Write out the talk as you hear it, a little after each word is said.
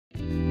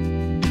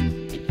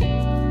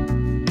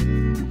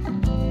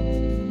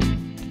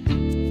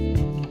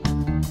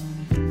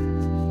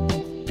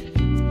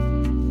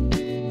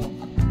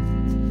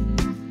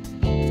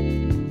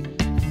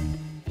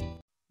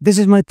This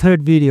is my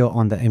third video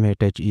on the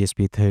MaTouch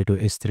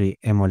ESP32-S3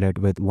 AMOLED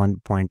with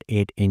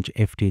 1.8-inch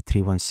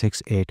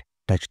FT3168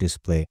 touch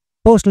display.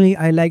 Personally,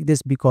 I like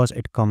this because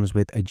it comes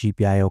with a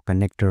GPIO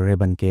connector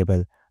ribbon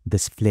cable.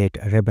 This flat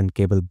ribbon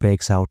cable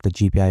breaks out the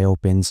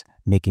GPIO pins,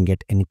 making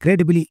it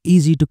incredibly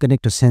easy to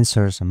connect to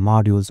sensors,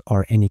 modules,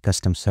 or any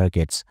custom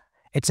circuits.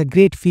 It's a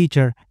great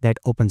feature that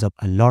opens up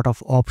a lot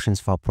of options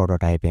for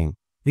prototyping.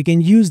 We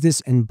can use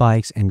this in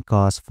bikes and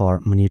cars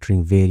for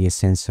monitoring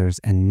various sensors,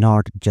 and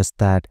not just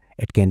that,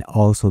 it can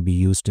also be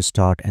used to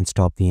start and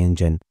stop the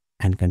engine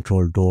and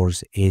control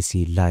doors,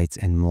 AC, lights,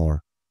 and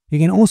more. You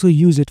can also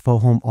use it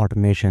for home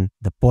automation.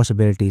 The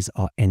possibilities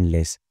are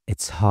endless.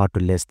 It's hard to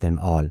list them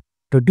all.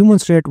 To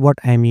demonstrate what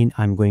I mean,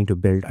 I'm going to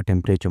build a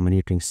temperature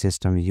monitoring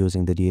system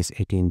using the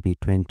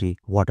DS18B20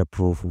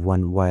 waterproof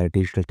one-wire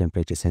digital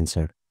temperature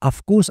sensor.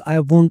 Of course, I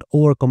won't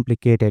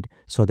overcomplicate it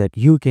so that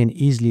you can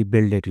easily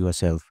build it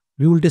yourself.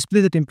 We will display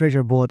the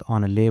temperature both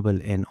on a label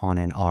and on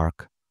an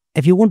arc.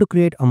 If you want to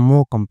create a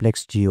more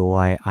complex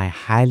GUI, I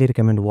highly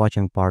recommend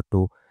watching part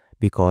 2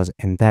 because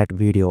in that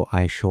video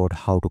I showed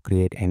how to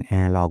create an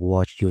analog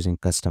watch using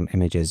custom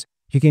images.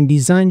 You can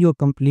design your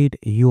complete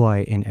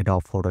UI in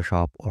Adobe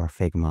Photoshop or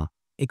Figma.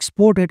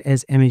 Export it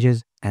as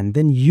images and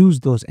then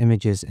use those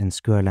images in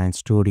SquareLine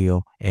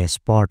Studio as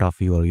part of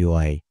your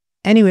UI.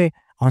 Anyway,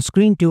 on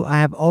screen 2, I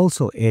have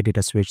also added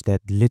a switch that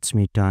lets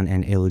me turn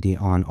an LED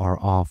on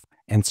or off.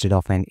 Instead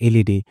of an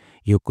LED,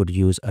 you could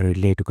use a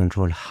relay to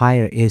control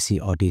higher AC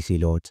or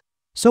DC loads.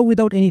 So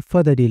without any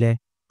further delay,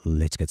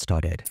 let's get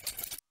started.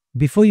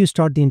 Before you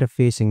start the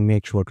interfacing,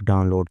 make sure to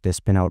download this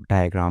pinout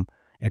diagram.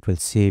 It will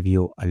save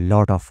you a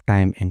lot of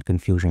time and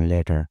confusion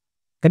later.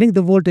 Connect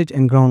the voltage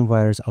and ground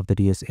wires of the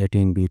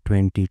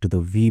DS18B20 to the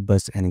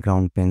V-bus and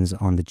ground pins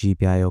on the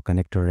GPIO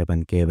Connector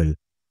Ribbon Cable.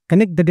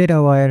 Connect the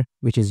data wire,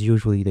 which is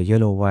usually the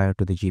yellow wire,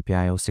 to the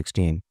GPIO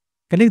 16.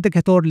 Connect the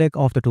cathode leg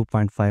of the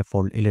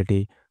 2.5-volt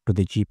LED to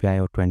the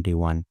GPIO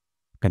 21.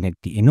 Connect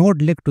the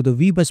anode leg to the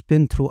V-bus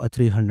pin through a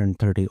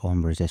 330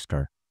 ohm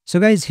resistor. So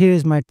guys, here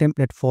is my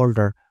template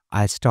folder.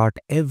 I start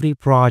every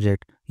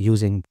project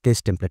using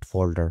this template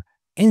folder.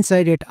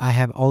 Inside it, I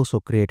have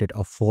also created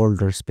a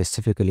folder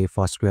specifically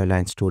for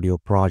SquareLine Studio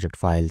project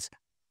files.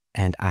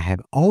 And I have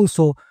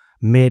also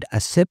made a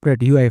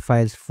separate UI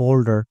files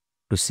folder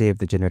to save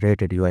the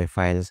generated UI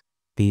files.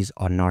 These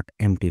are not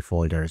empty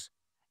folders.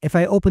 If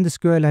I open the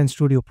SquareLine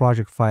Studio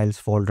project files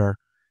folder,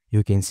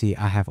 you can see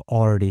I have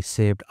already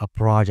saved a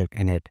project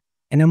in it.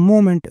 In a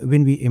moment,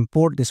 when we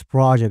import this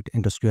project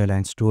into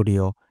SquareLine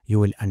Studio, you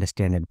will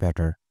understand it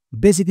better.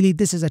 Basically,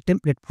 this is a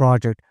template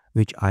project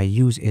which I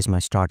use as my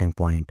starting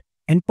point.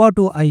 In part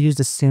 2, I use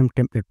the same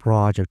template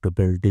project to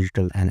build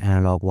digital and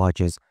analog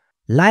watches.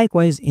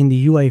 Likewise, in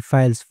the UI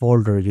files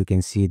folder, you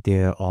can see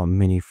there are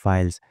many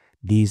files.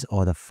 These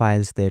are the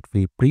files that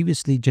we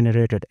previously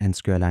generated in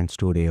SquareLine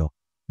Studio.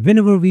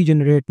 Whenever we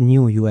generate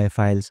new UI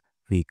files,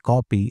 we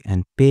copy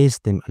and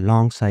paste them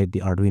alongside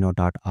the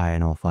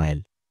Arduino.ini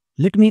file.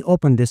 Let me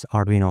open this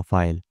Arduino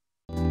file.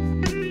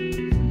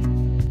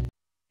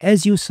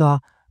 As you saw,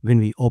 when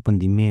we open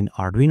the main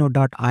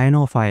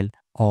Arduino.ini file,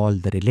 all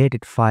the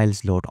related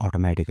files load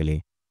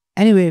automatically.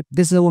 Anyway,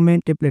 this is our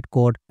main template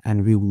code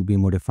and we will be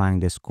modifying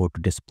this code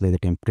to display the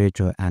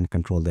temperature and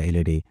control the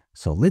LED.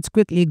 So let's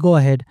quickly go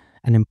ahead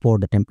and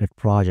import the template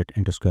project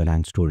into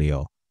SquareLine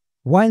Studio.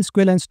 While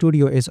SquareLine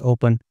Studio is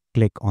open,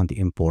 click on the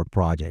import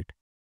project.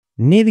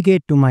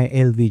 Navigate to my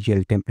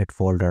LVGL template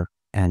folder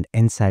and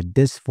inside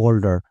this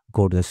folder,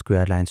 go to the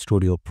SquareLine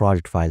Studio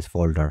project files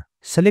folder.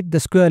 Select the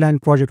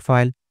SquareLine project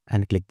file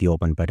and click the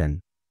open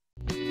button.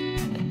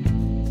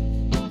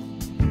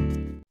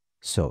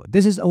 So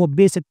this is our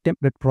basic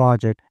template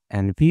project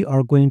and we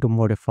are going to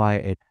modify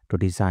it to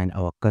design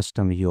our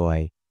custom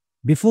UI.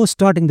 Before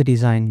starting the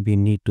design, we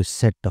need to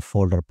set the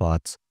folder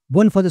paths.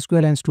 One for the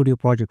SquareLine Studio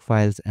project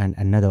files and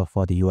another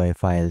for the UI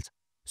files.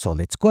 So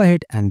let's go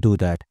ahead and do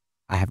that.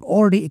 I have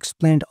already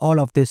explained all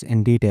of this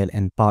in detail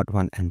in part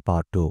 1 and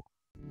part 2.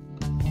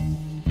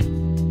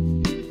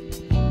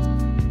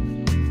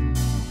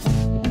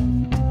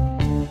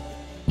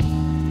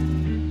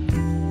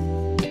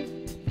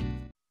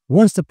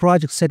 Once the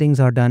project settings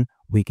are done,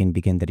 we can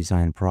begin the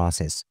design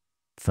process.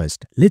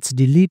 First, let's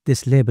delete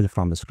this label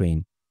from the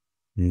screen.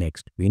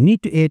 Next, we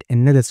need to add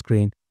another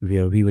screen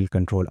where we will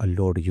control a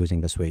load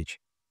using the switch.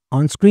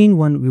 On screen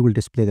 1, we will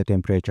display the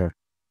temperature.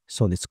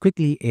 So let's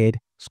quickly add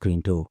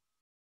screen 2.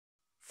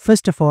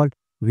 First of all,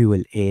 we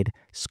will add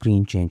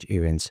screen change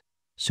events.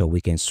 So we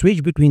can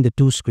switch between the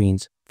two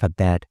screens. For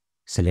that,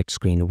 select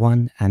screen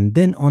 1 and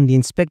then on the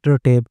inspector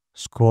tab,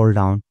 scroll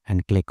down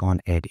and click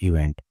on add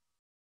event.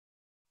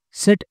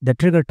 Set the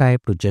trigger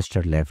type to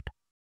gesture left.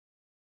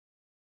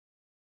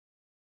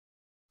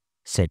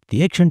 Set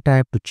the action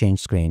type to change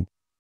screen.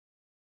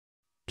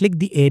 Click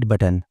the add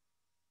button.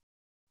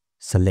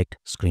 Select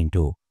screen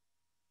 2.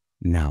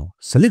 Now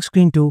select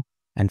screen 2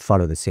 and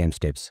follow the same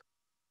steps.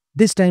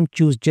 This time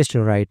choose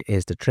gesture right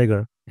as the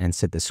trigger and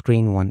set the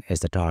screen 1 as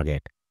the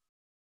target.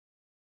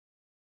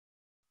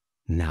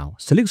 Now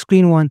select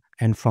screen 1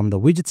 and from the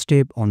widgets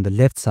tab on the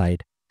left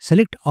side,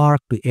 Select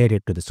Arc to add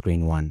it to the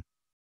screen 1.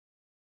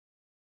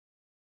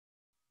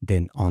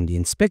 Then on the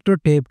Inspector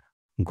tab,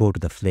 go to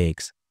the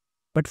flakes.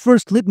 But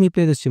first, let me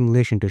play the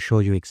simulation to show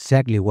you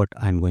exactly what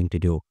I'm going to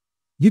do.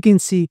 You can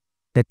see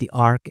that the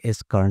arc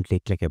is currently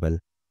clickable.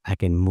 I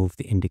can move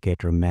the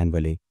indicator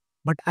manually.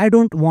 But I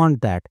don't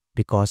want that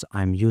because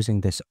I'm using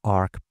this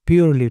arc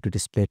purely to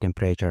display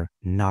temperature,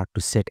 not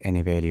to set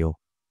any value.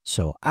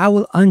 So I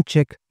will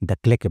uncheck the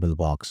clickable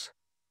box.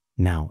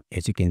 Now,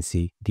 as you can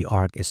see, the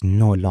arc is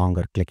no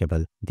longer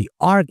clickable. The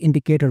arc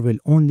indicator will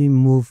only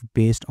move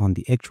based on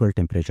the actual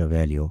temperature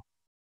value.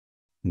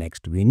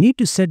 Next, we need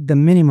to set the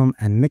minimum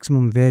and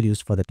maximum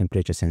values for the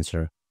temperature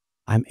sensor.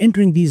 I'm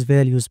entering these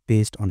values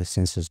based on the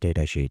sensor's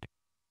datasheet.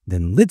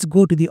 Then let's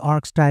go to the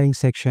arc styling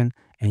section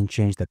and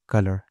change the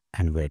color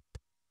and width.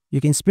 You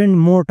can spend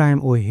more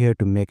time over here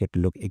to make it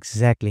look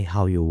exactly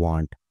how you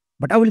want,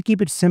 but I will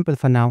keep it simple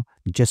for now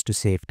just to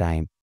save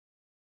time.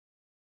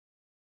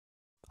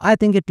 I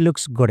think it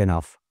looks good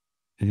enough.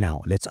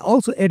 Now, let's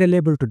also add a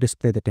label to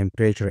display the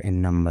temperature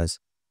in numbers.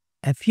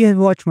 If you have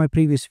watched my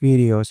previous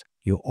videos,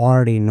 you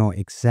already know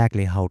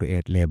exactly how to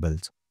add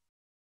labels.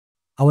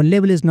 Our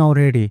label is now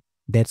ready.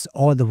 That's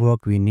all the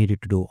work we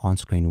needed to do on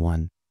screen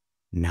 1.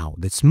 Now,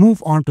 let's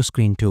move on to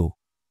screen 2.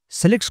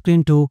 Select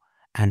screen 2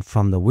 and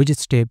from the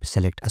widgets tab,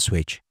 select a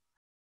switch.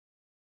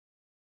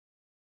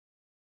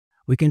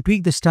 We can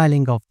tweak the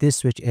styling of this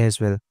switch as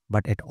well,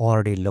 but it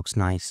already looks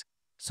nice.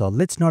 So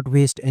let's not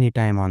waste any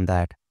time on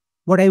that.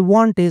 What I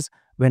want is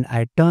when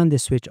I turn the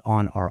switch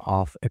on or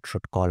off, it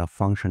should call a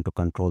function to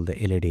control the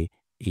LED,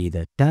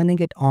 either turning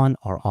it on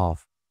or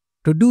off.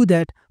 To do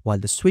that, while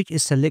the switch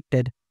is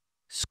selected,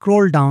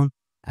 scroll down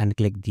and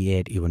click the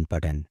Add Event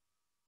button.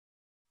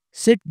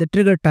 Set the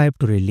trigger type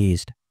to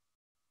released.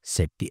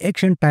 Set the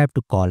action type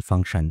to call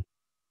function.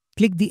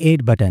 Click the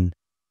Add button,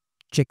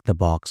 check the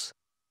box,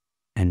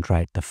 and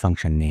write the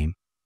function name.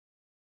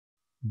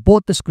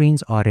 Both the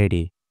screens are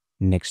ready.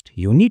 Next,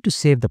 you need to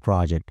save the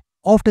project.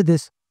 After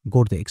this,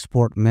 go to the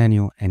Export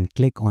menu and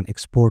click on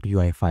Export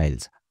UI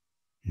files.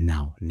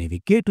 Now,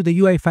 navigate to the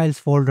UI files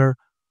folder,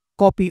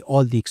 copy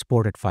all the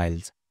exported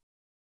files,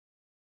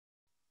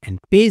 and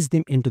paste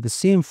them into the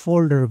same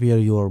folder where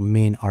your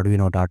main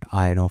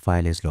Arduino.ino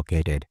file is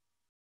located.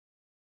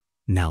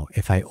 Now,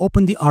 if I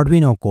open the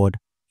Arduino code,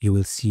 you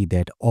will see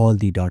that all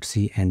the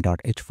 .c and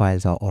 .h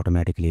files are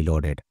automatically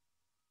loaded.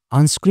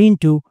 On screen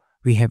 2,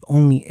 we have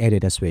only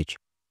added a switch.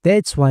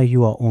 That's why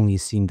you are only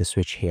seeing the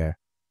switch here.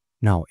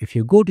 Now, if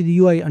you go to the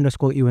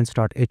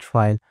UI_events.h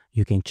file,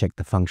 you can check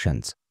the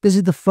functions. This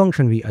is the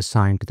function we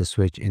assigned to the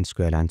switch in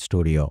SquareLine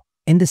Studio.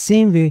 In the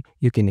same way,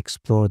 you can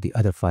explore the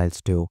other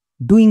files too.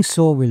 Doing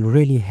so will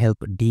really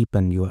help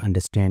deepen your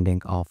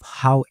understanding of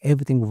how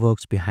everything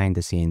works behind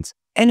the scenes.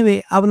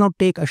 Anyway, I will now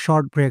take a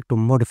short break to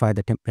modify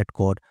the template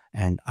code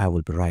and I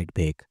will be right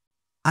back.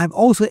 I've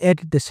also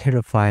added this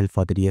header file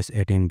for the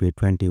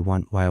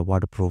DS18B21 wire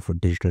waterproof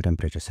digital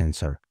temperature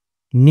sensor.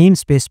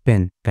 Namespace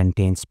pin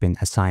contains pin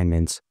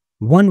assignments.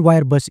 One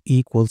wire bus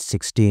equals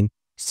 16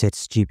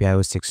 sets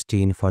GPIO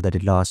 16 for the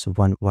last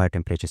one wire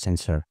temperature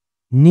sensor.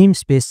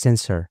 Namespace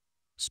sensor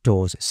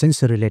stores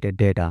sensor-related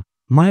data.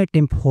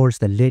 MyTemp holds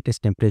the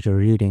latest temperature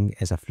reading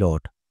as a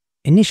float.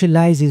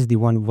 Initializes the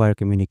one-wire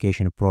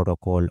communication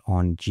protocol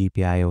on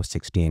GPIO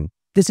 16.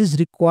 This is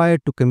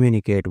required to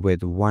communicate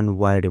with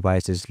one-wire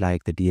devices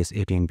like the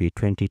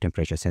DS18B20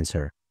 temperature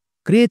sensor.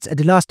 Creates a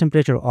last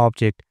temperature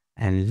object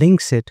and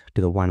links it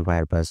to the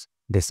one-wire bus.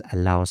 This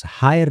allows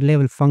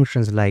higher-level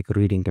functions like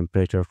reading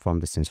temperature from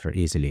the sensor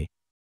easily.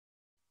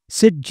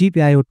 Set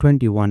GPIO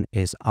 21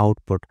 as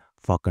output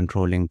for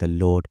controlling the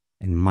load,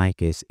 in my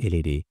case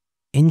LED.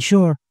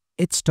 Ensure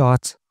it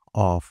starts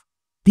off.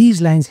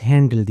 These lines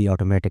handle the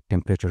automatic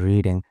temperature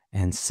reading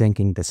and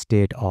syncing the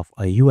state of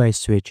a UI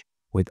switch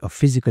with a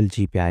physical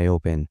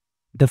GPIO pin.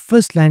 The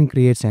first line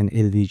creates an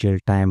LVGL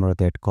timer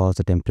that calls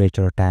the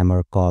temperature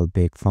timer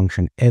callback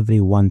function every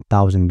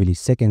 1000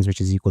 milliseconds, which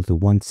is equal to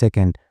 1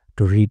 second,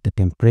 to read the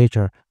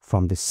temperature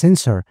from the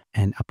sensor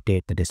and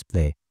update the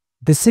display.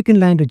 The second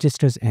line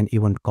registers an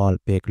event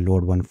callback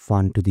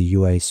load1fun to the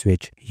UI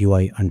switch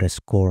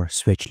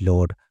UI_switch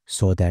load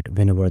so that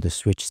whenever the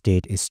switch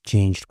state is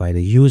changed by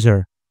the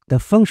user, the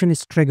function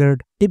is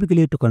triggered,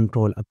 typically to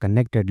control a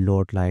connected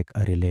load like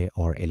a relay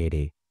or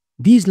LED.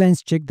 These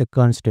lines check the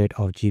current state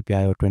of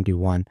GPIO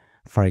 21,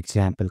 for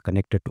example,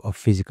 connected to a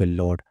physical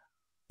load.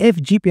 If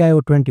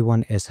GPIO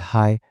 21 is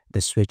high,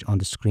 the switch on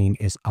the screen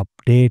is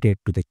updated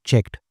to the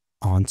checked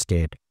on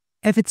state.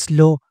 If it's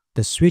low,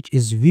 the switch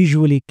is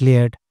visually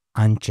cleared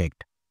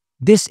unchecked.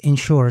 This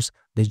ensures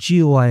the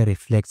GUI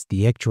reflects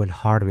the actual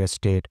hardware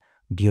state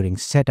during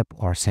setup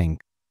or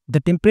sync. The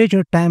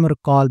temperature timer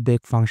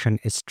callback function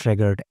is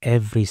triggered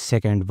every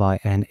second by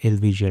an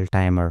LVGL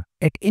timer.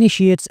 It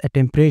initiates a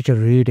temperature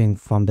reading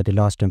from the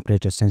last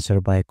temperature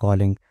sensor by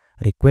calling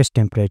request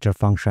temperature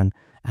function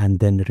and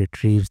then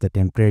retrieves the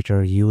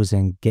temperature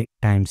using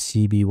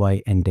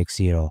getTimeCBY index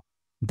 0.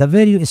 The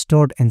value is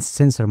stored in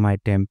sensor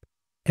MyTemp.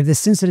 If the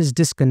sensor is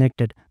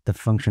disconnected, the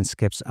function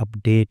skips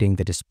updating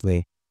the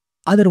display.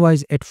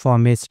 Otherwise, it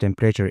formats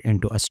temperature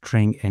into a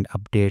string and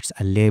updates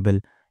a label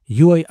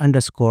UI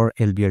underscore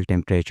LBL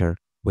temperature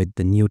with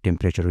the new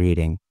temperature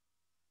reading.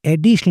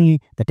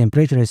 Additionally, the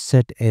temperature is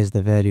set as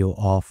the value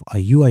of a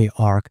UI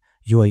arc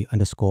UI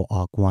underscore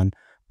arc1,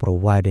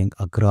 providing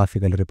a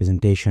graphical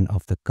representation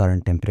of the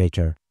current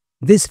temperature.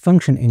 This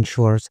function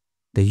ensures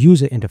the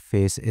user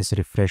interface is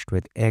refreshed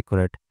with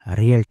accurate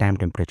real-time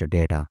temperature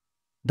data.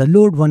 The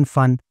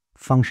load1fun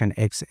function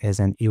acts as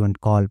an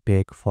event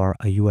callback for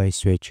a UI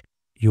switch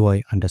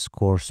UI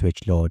underscore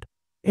switch load.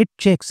 It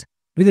checks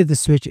whether the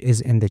switch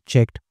is in the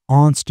checked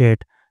on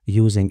state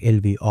using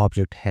LV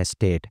object has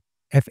state.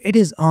 If it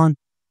is on,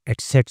 it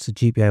sets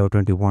GPIO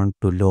 21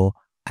 to low,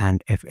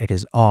 and if it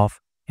is off,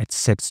 it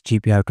sets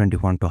GPIO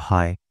 21 to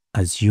high,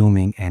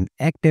 assuming an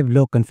active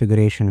low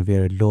configuration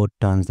where load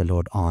turns the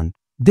load on.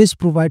 This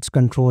provides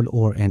control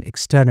over an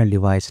external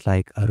device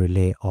like a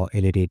relay or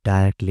LED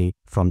directly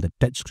from the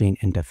touchscreen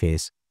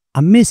interface.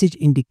 A message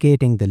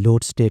indicating the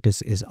load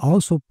status is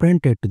also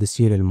printed to the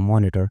serial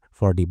monitor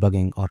for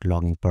debugging or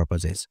logging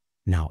purposes.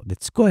 Now,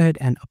 let's go ahead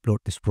and upload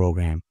this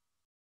program.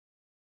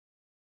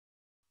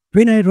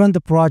 When I run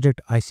the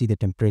project, I see the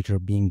temperature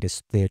being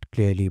displayed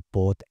clearly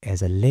both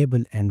as a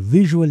label and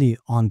visually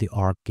on the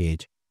arc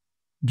gauge.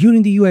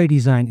 During the UI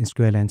design in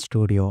SquareLine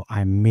Studio,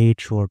 I made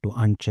sure to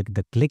uncheck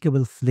the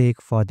clickable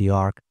flag for the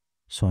arc,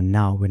 so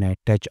now when I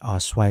touch or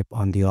swipe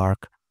on the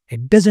arc,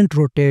 it doesn't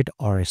rotate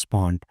or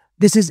respond.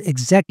 This is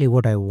exactly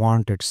what I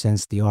wanted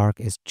since the arc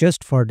is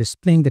just for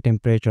displaying the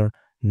temperature,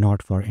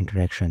 not for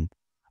interaction.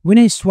 When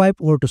I swipe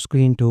over to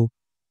screen 2,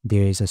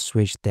 there is a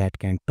switch that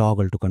can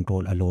toggle to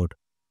control a load.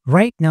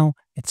 Right now,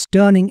 it's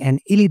turning an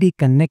LED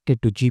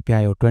connected to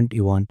GPIO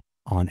 21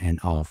 on and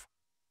off.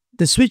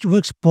 The switch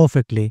works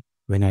perfectly.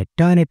 When I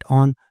turn it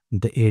on,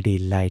 the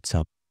LED lights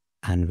up,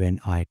 and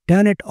when I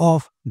turn it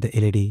off, the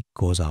LED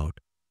goes out.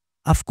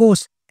 Of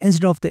course,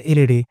 instead of the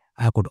LED,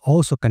 I could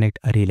also connect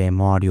a relay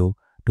module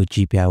to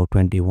GPIO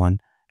 21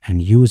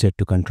 and use it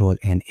to control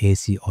an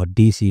AC or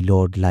DC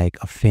load like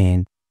a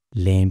fan,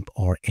 lamp,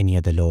 or any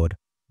other load.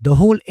 The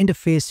whole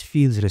interface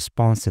feels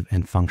responsive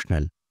and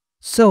functional.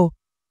 So,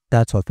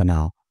 that's all for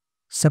now.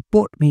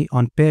 Support me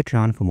on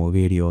Patreon for more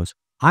videos.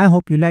 I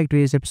hope you liked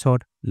today's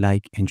episode.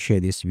 Like and share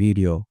this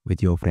video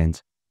with your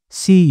friends.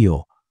 See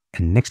you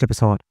in the next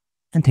episode,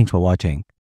 and thanks for watching.